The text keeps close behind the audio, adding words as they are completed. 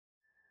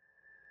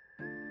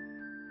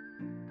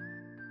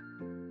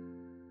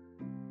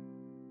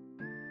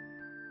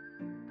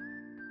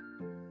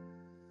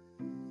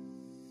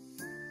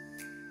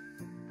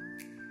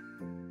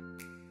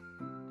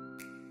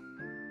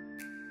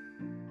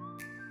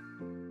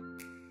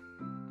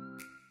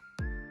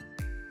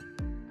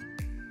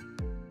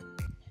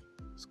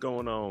What's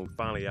going on?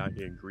 Finally out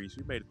here in Greece.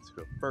 We made it to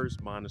the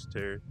first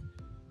monastery.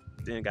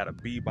 Then got a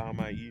bee by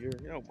my ear.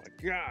 Oh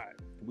my God.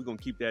 We're gonna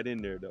keep that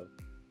in there though.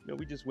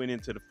 We just went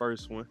into the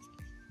first one.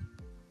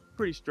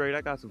 Pretty straight.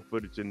 I got some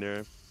footage in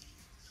there.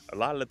 A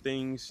lot of the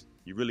things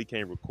you really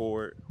can't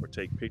record or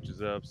take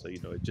pictures of, so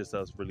it's just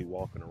us really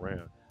walking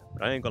around.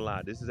 But I ain't gonna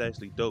lie, this is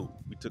actually dope.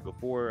 We took a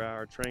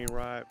 4-hour train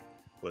ride.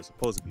 Well, it's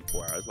supposed to be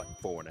 4 hours, it's like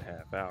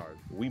 4.5 hours.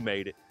 We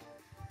made it.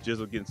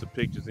 Just getting some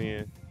pictures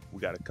in. We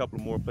got a couple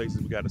more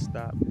places we got to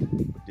stop.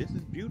 But this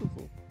is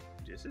beautiful.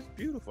 This is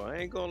beautiful. I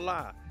ain't gonna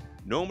lie.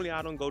 Normally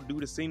I don't go do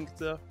the scenic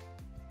stuff,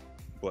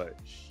 but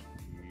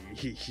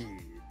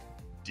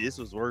this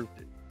was worth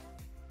it.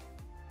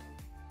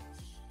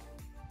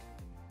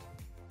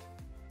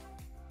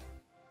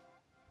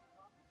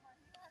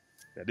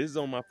 Now this is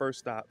on my first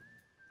stop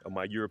of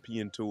my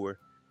European tour.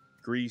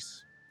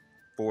 Greece,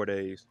 4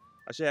 days.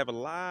 I should have a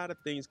lot of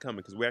things coming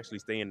because we're actually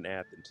staying in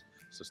Athens.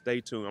 So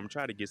stay tuned. I'm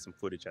trying to get some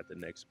footage at the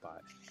next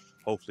spot.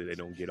 Hopefully they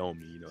don't get on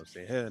me,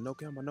 saying, hey, no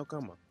camera, no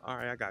camera. All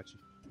right, I got you.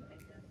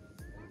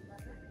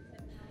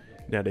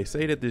 Now they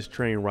say that this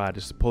train ride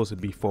is supposed to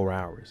be 4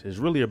 hours. It's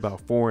really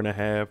about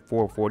 4.5,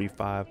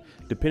 4:45,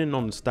 depending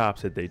on the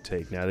stops that they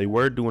take. Now they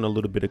were doing a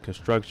little bit of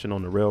construction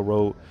on the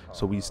railroad,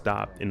 so we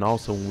stopped. And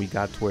also when we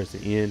got towards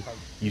the end,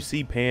 you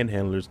see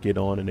panhandlers get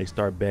on and they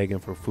start begging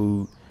for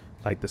food,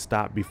 like the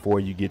stop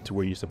before you get to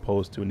where you're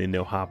supposed to, and then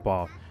they'll hop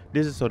off.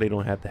 This is so they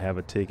don't have to have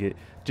a ticket.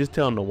 Just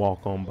tell them to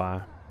walk on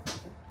by.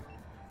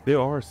 There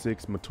are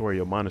 6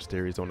 Meteora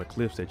monasteries on the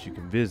cliffs that you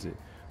can visit.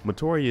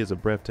 Meteora is a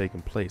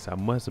breathtaking place. I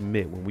must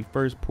admit, when we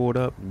first pulled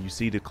up and you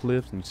see the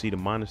cliffs and you see the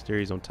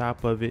monasteries on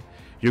top of it,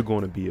 you're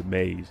going to be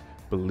amazed.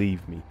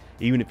 Believe me.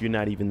 Even if you're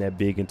not even that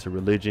big into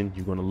religion,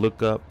 you're going to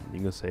look up and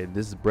you're going to say,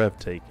 this is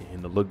breathtaking.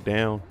 And to look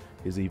down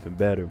is even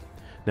better.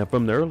 Now,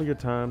 from the earlier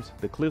times,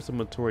 the cliffs of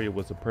Meteora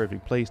was a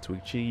perfect place to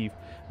achieve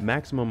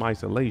maximum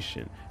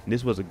isolation, and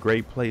this was a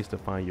great place to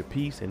find your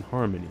peace and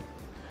harmony.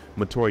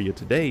 Meteora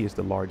today is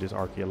the largest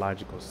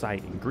archaeological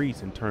site in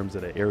Greece in terms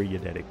of the area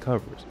that it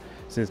covers.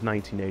 Since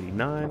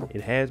 1989,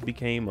 it has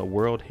become a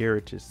World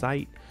Heritage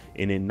Site,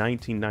 and in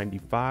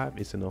 1995,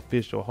 it's an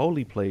official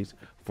holy place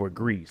for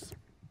Greece.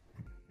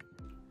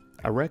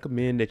 I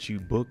recommend that you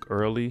book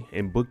early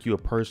and book you a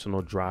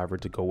personal driver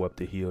to go up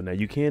the hill. Now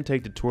you can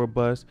take the tour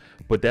bus,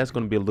 but that's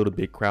going to be a little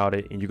bit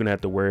crowded and you're going to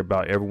have to worry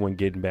about everyone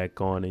getting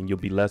back on, and you'll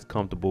be less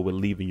comfortable with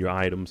leaving your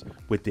items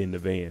within the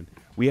van.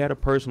 We had a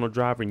personal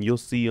driver and you'll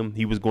see him.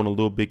 He was going a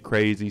little bit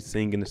crazy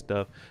singing and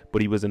stuff,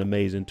 but he was an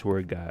amazing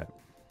tour guide.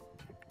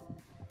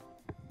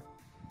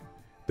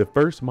 The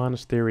first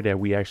monastery that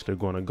we actually are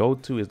going to go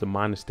to is the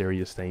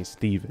monastery of St.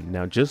 Stephen.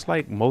 Now, just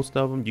like most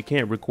of them, you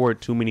can't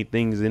record too many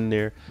things in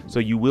there, so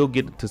you will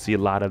get to see a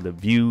lot of the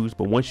views.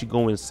 But once you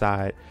go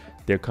inside,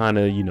 they're kind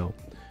of,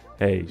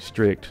 hey,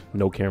 strict,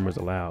 no cameras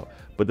allowed.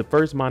 But the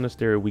first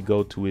monastery we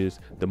go to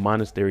is the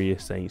monastery of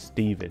St.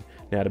 Stephen.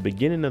 Now, the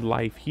beginning of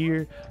life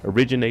here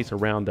originates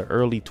around the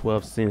early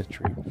 12th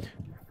century.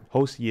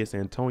 Hosius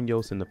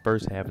Antonios in the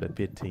first half of the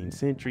 15th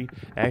century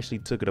actually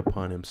took it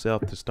upon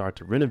himself to start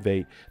to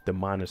renovate the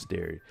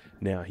monastery.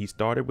 Now, he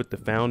started with the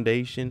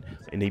foundation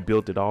and they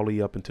built it all the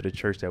way up into the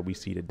church that we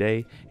see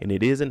today. And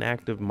it is an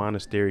active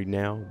monastery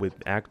now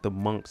with active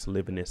monks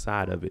living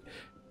inside of it.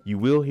 You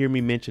will hear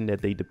me mention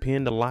that they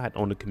depend a lot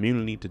on the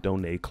community to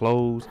donate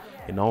clothes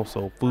and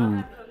also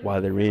food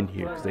while they're in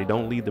here, because they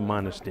don't leave the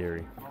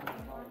monastery.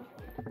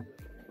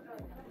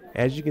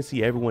 As you can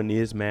see, everyone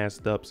is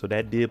masked up, so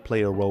that did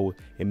play a role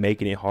in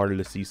making it harder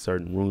to see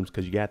certain rooms,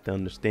 because you got to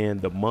understand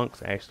the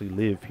monks actually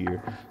live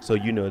here, so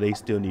they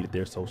still needed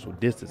their social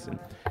distancing.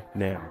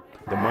 Now,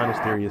 the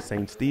monastery of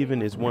St.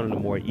 Stephen is one of the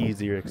more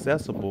easier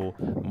accessible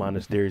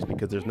monasteries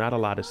because there's not a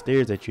lot of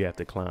stairs that you have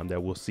to climb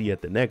that we'll see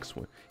at the next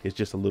one. It's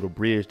just a little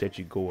bridge that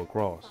you go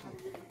across.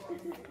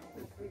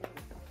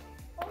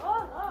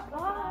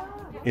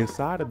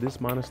 Inside of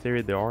this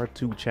monastery, there are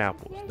 2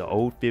 chapels. The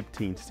old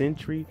 15th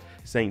century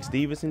St.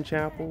 Stephenson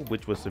Chapel,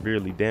 which was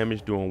severely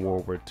damaged during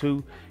World War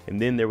II.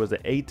 And then there was the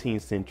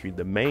 18th century,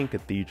 the main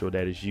cathedral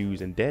that is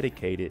used and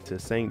dedicated to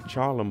St.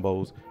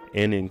 Charlambos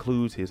and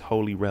includes his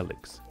holy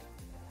relics.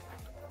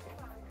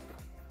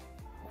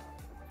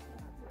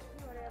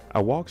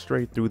 I walk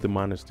straight through the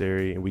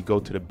monastery and we go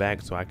to the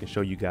back so I can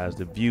show you guys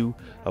the view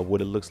of what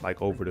it looks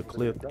like over the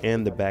cliff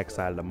and the back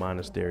side of the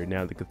monastery.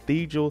 Now, the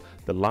cathedral,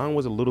 the line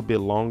was a little bit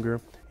longer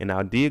and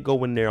I did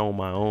go in there on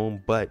my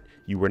own, but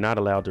you were not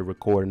allowed to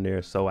record in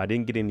there, so I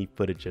didn't get any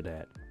footage of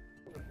that.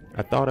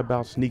 I thought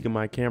about sneaking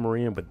my camera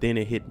in, but then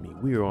it hit me.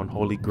 We are on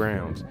holy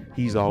grounds.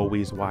 He's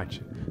always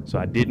watching. So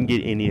I didn't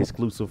get any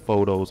exclusive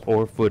photos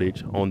or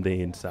footage on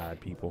the inside,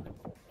 people.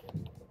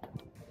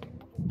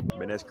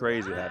 Man, that's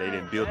crazy how they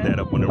didn't build that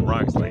up on the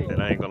rocks like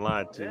that. I ain't gonna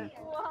lie to you.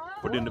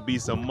 For them to be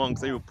some monks,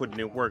 they were putting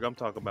in work. I'm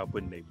talking about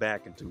putting their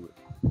back into it.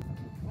 So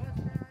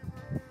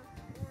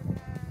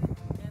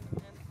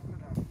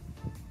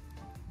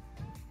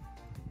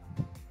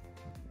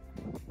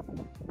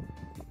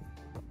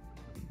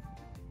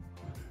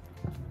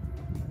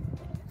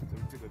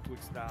we took a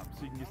quick stop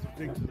so you can get some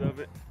pictures of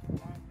it.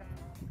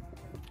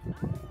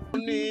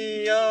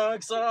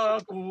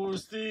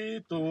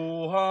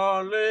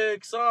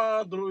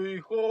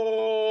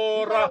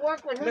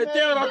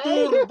 Meteora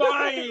tour,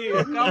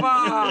 bye! Come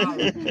on!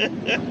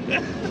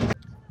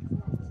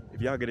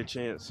 If y'all get a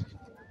chance,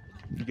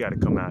 you gotta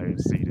come out here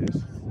and see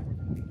this.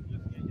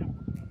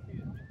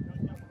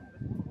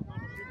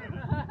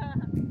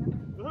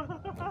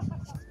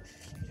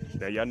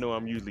 Now y'all know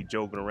I'm usually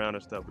joking around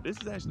and stuff, but this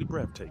is actually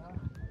breathtaking.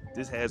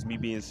 This has me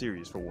being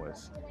serious for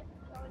once.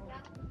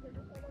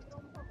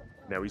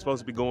 Now we're supposed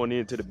to be going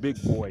into the big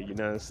boy, you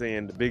know what I'm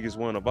saying? The biggest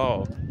one of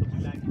all.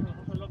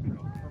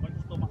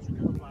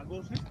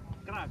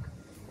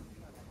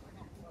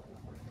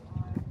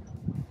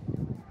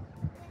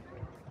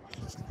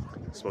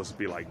 It's supposed to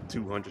be like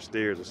 200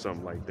 stairs or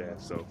something like that,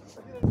 so.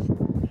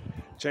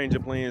 Change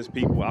of plans,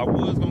 people. I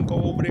was gonna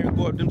go over there and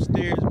go up them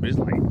stairs, but it's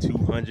like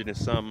 200 and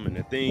something. And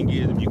the thing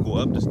is, if you go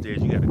up the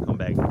stairs, you gotta come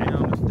back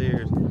down the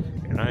stairs.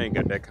 And I ain't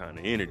got that kind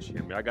of energy.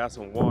 I mean, I got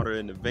some water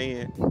in the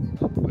van,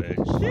 but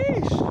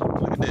sheesh,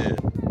 look at that.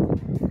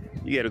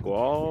 You gotta go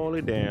all the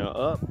way down,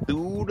 up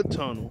through the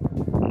tunnel,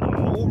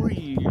 over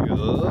here,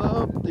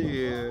 up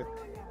there,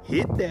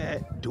 hit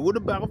that, do it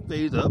about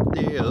face, up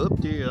there,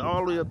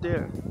 all the way up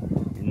there.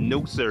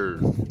 No,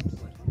 sir.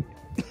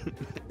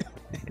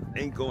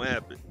 Ain't gonna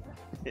happen.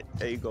 It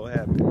ain't gonna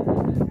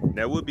happen.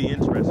 That would be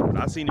interesting,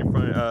 but I seen in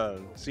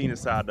front, seen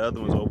inside the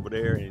other ones over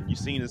there, and you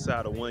seen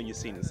inside of one, you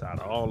seen inside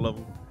of all of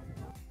them.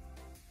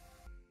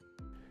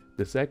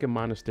 The second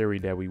monastery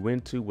that we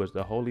went to was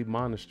the Holy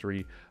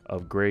Monastery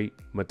of Great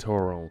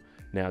Meteora.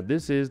 Now,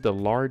 this is the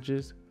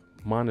largest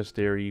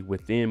monastery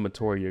within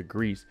Meteora,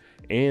 Greece,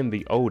 and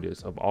the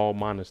oldest of all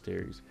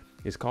monasteries.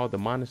 It's called the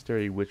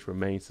monastery which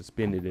remains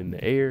suspended in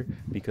the air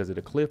because of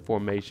the cliff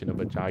formation of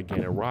a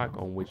gigantic rock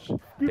on which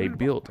they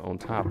built on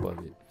top of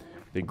it.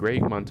 The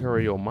Great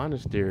Meteora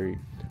Monastery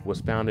was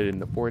founded in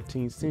the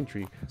 14th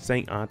century.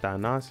 Saint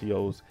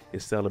Athanasios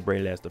is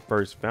celebrated as the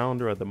first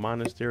founder of the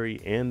monastery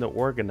and the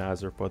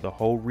organizer for the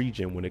whole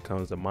region when it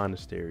comes to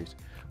monasteries.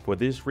 For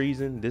this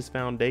reason, this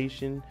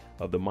foundation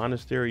of the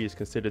monastery is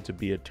considered to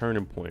be a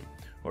turning point,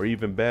 or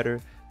even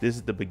better, this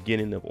is the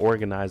beginning of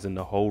organizing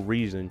the whole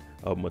region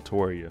of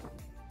Meteora.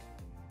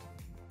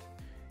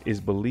 It's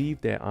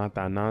believed that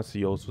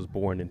Athanasios was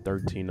born in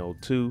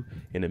 1302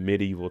 in the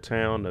medieval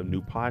town of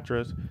New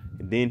Patras,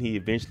 and then he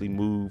eventually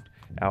moved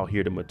out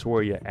here to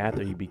Meteora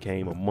after he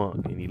became a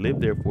monk, and he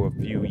lived there for a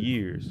few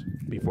years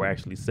before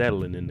actually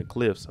settling in the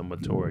cliffs of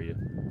Meteora.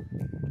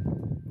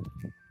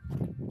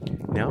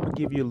 Now I'm gonna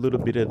give you a little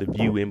bit of the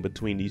view in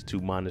between these two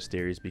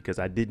monasteries because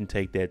I didn't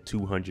take that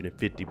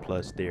 250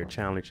 plus stair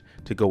challenge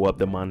to go up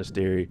the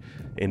monastery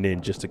and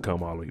then just to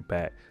come all the way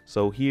back.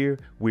 So here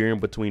we're in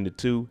between the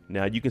two.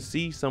 Now you can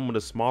see some of the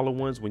smaller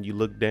ones when you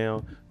look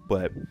down,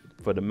 but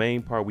for the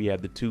main part we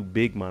have the two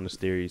big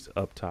monasteries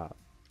up top.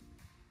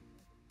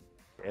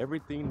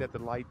 Everything that the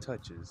light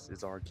touches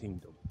is our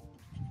kingdom.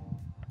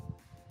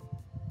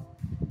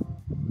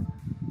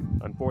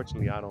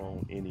 Unfortunately, I don't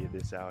own any of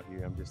this out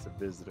here. I'm just a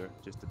visitor,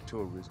 just a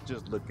tourist,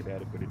 just looking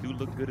at it. But it do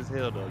look good as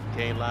hell, though. You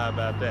can't lie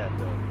about that,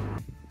 though.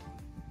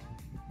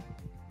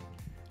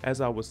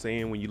 As I was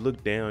saying, when you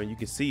look down, you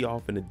can see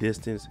off in the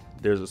distance,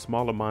 there's a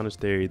smaller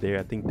monastery there.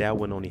 I think that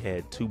one only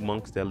had 2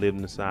 monks that lived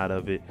inside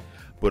of it.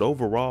 But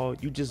overall,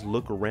 you just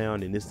look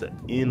around and it's an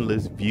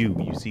endless view.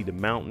 You see the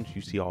mountains,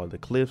 you see all the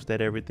cliffs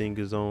that everything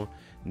is on.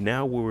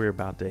 Now where we're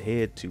about to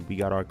head to, we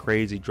got our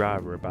crazy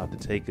driver about to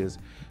take us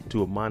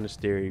to a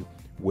monastery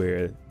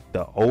where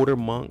the older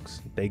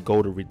monks, they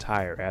go to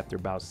retire after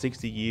about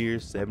 60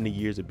 years, 70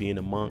 years of being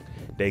a monk.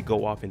 They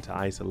go off into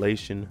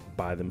isolation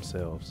by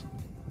themselves.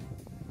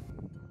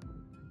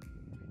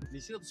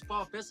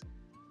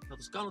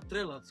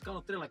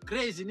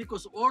 Crazy,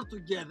 Nikos, all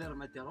together,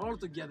 Meteor, all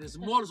together.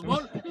 Small,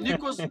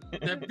 Nikos,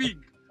 the big,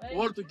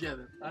 all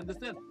together.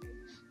 Understand?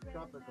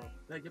 Come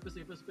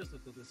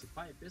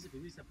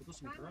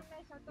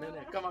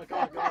on.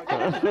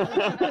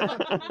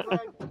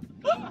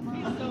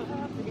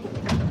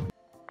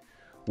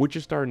 What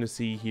you're starting to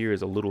see here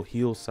is a little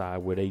hillside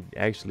where they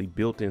actually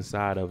built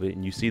inside of it,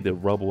 and you see the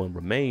rubble and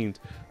remains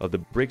of the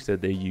bricks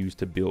that they used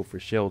to build for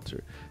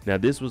shelter. Now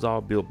this was all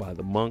built by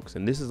the monks,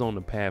 and this is on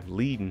the path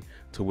leading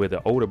to where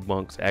the older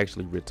monks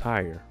actually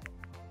retire.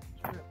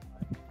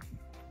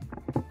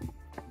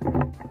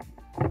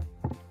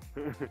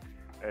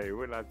 Hey,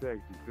 what did I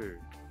text you too?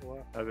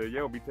 What? I said,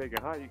 yo, be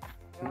taking hikes.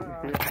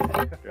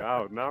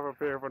 I was not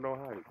prepared for no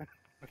hike.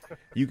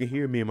 You can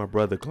hear me and my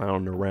brother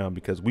clowning around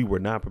because we were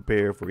not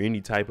prepared for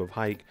any type of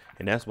hike,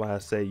 and that's why I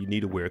say you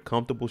need to wear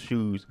comfortable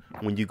shoes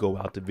when you go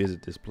out to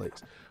visit this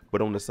place.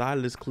 But on the side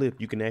of this cliff,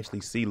 you can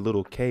actually see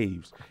little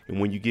caves,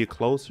 and when you get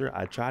closer,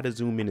 I try to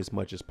zoom in as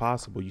much as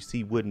possible. You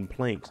see wooden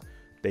planks.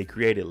 They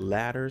created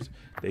ladders,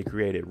 they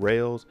created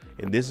rails,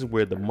 and this is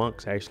where the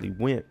monks actually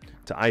went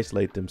to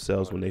isolate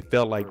themselves when they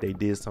felt like they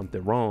did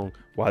something wrong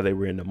while they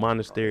were in the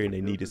monastery and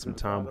they needed some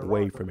time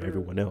away from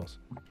everyone else.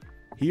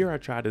 Here I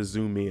try to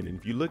zoom in, and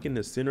if you look in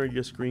the center of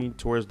your screen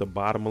towards the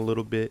bottom a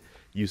little bit,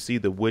 you see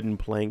the wooden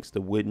planks, the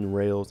wooden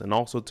rails, and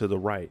also to the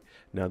right.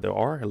 Now there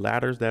are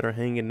ladders that are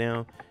hanging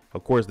down,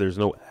 Of course, there's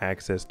no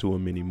access to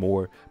them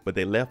anymore, but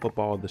they left up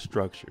all the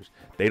structures.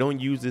 They don't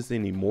use this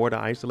anymore to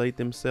isolate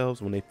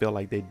themselves when they feel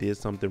like they did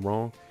something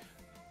wrong.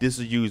 This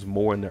is used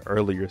more in the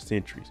earlier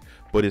centuries,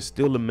 but it's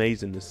still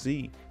amazing to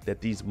see that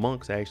these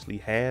monks actually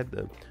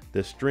had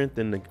the strength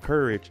and the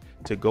courage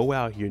to go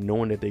out here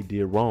knowing that they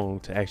did wrong,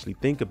 to actually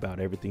think about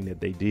everything that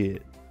they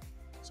did.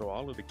 So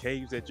all of the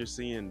caves that you're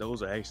seeing,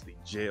 those are actually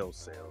jail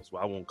cells.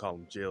 Well, I won't call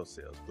them jail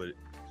cells, but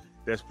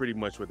that's pretty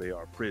much what they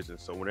are,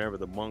 prisons. So whenever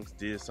the monks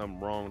did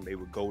something wrong, they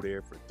would go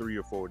there for 3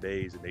 or 4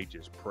 days and they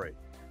just pray.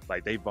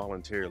 Like, they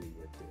voluntarily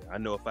went there. I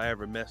know if I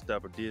ever messed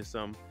up or did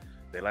something,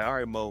 they're like, all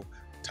right, Mo,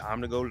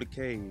 time to go to the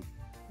cave.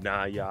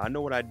 Nah, yeah, I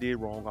know what I did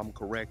wrong. I'm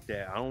correct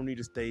that. I don't need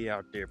to stay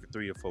out there for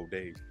 3 or 4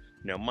 days.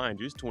 Now, mind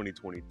you, it's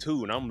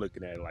 2022, and I'm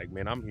looking at it like,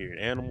 man, I'm hearing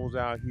animals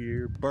out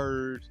here,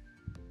 birds.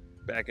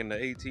 Back in the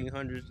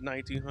 1800s,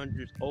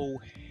 1900s, oh,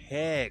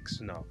 heck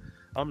no.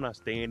 I'm not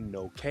staying in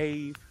no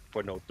cave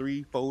for no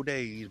 3-4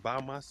 days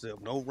by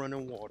myself, no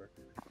running water.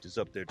 Just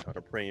up there trying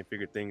to pray and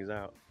figure things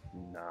out.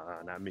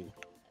 Nah, not me.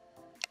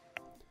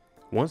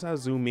 Once I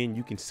zoom in,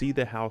 you can see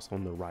the house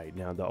on the right.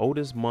 Now, the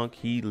oldest monk,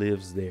 he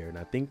lives there. And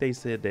I think they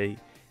said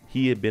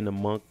he had been a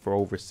monk for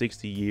over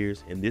 60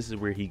 years, and this is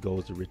where he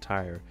goes to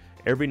retire.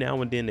 Every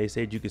now and then they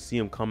said you could see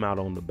him come out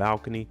on the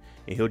balcony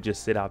and he'll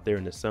just sit out there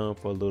in the sun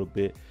for a little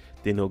bit,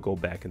 then he'll go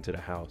back into the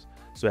house.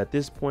 So at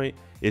this point,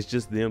 it's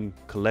just them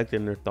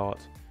collecting their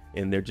thoughts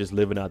and they're just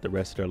living out the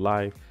rest of their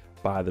life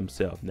by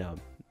themselves. Now,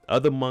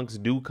 other monks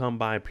do come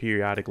by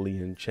periodically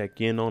and check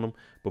in on them,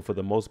 but for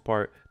the most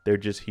part, they're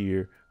just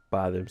here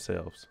by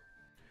themselves.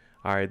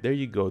 All right, there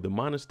you go. The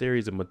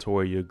monasteries of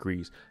Meteora,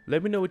 Greece.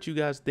 Let me know what you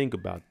guys think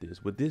about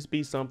this. Would this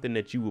be something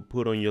that you would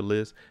put on your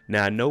list?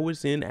 Now, I know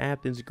it's in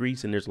Athens,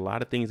 Greece, and there's a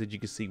lot of things that you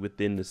can see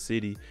within the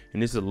city,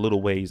 and this is a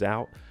little ways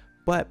out,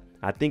 but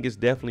I think it's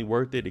definitely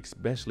worth it,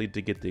 especially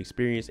to get the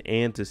experience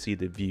and to see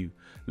the view.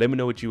 Let me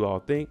know what you all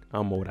think.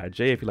 I'm MOE.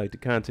 If you like the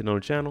content on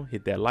the channel,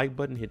 hit that like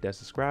button, hit that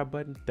subscribe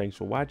button. Thanks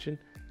for watching.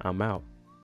 I'm out.